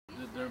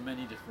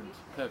many different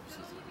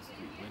purposes of the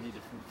street, many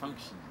different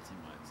functions, you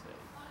might say.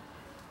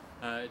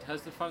 It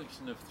has the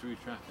function of through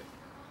traffic,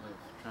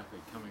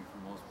 coming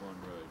from Osborne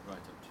Road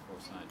right up to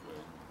Forsyth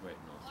Road and Great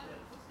North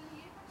Road.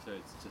 So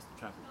it's just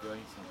traffic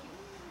going somewhere.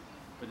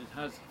 But it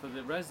has, for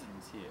the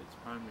residents here, its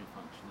primary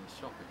function is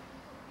shopping.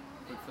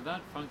 But for that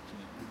function,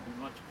 it would be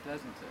much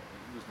pleasanter if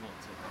it was not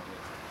so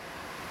congested.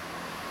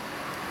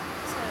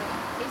 So,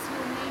 is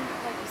your main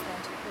purpose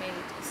then to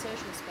create a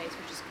social space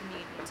which is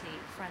community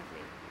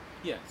friendly?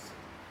 Yes,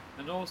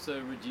 and also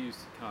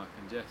reduce car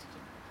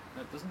congestion.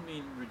 That doesn't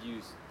mean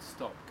reduce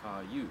stop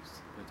car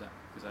use,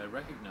 because I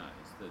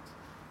recognise that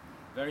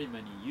very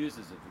many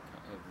users of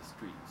the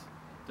streets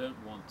don't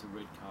want to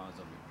rid cars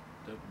of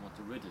it, don't want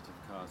to rid it of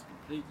cars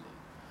completely.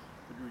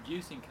 But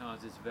reducing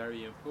cars is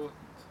very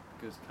important,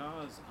 because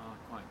cars are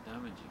quite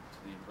damaging to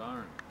the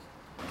environment.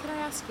 Could I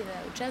ask you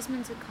though,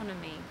 Jesmond's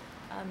economy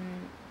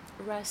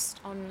rests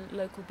on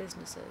local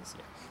businesses.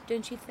 Yes.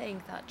 Don't you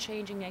think that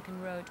changing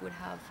Acorn Road would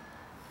have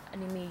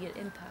an immediate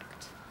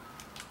impact?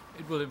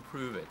 It will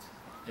improve it,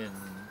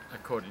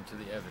 according to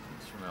the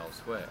evidence from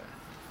elsewhere.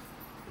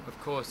 Of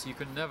course, you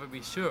can never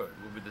be sure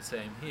it will be the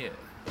same here,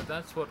 but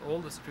that's what all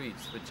the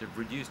streets which have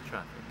reduced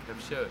traffic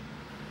have shown,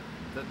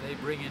 that they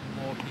bring in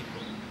more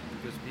people,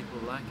 because people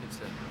like it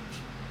so much.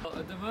 Well,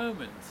 at the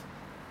moment,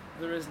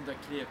 there isn't a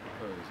clear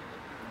proposal.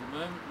 At the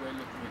moment, we're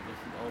looking at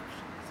different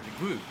options. The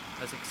group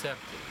has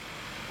accepted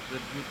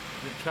that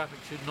the traffic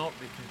should not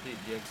be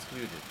completely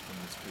excluded from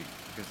the street,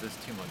 because there's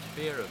too much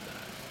fear of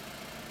that.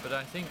 But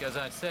I think, as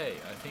I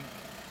say, I think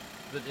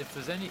that if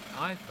there's any,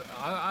 I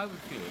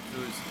would feel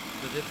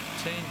that if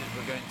changes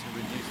were going to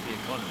reduce the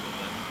economy,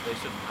 then they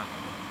shouldn't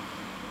happen.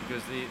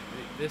 Because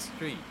this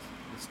street,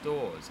 the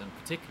stores, and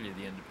particularly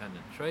the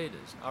independent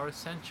traders, are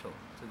essential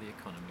to the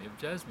economy of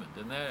Jesmond,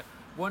 and they're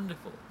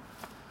wonderful.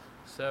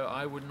 So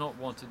I would not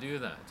want to do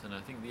that, and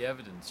I think the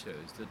evidence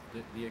shows that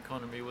the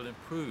economy will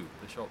improve,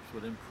 the shops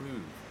will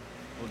improve,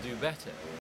 will do better.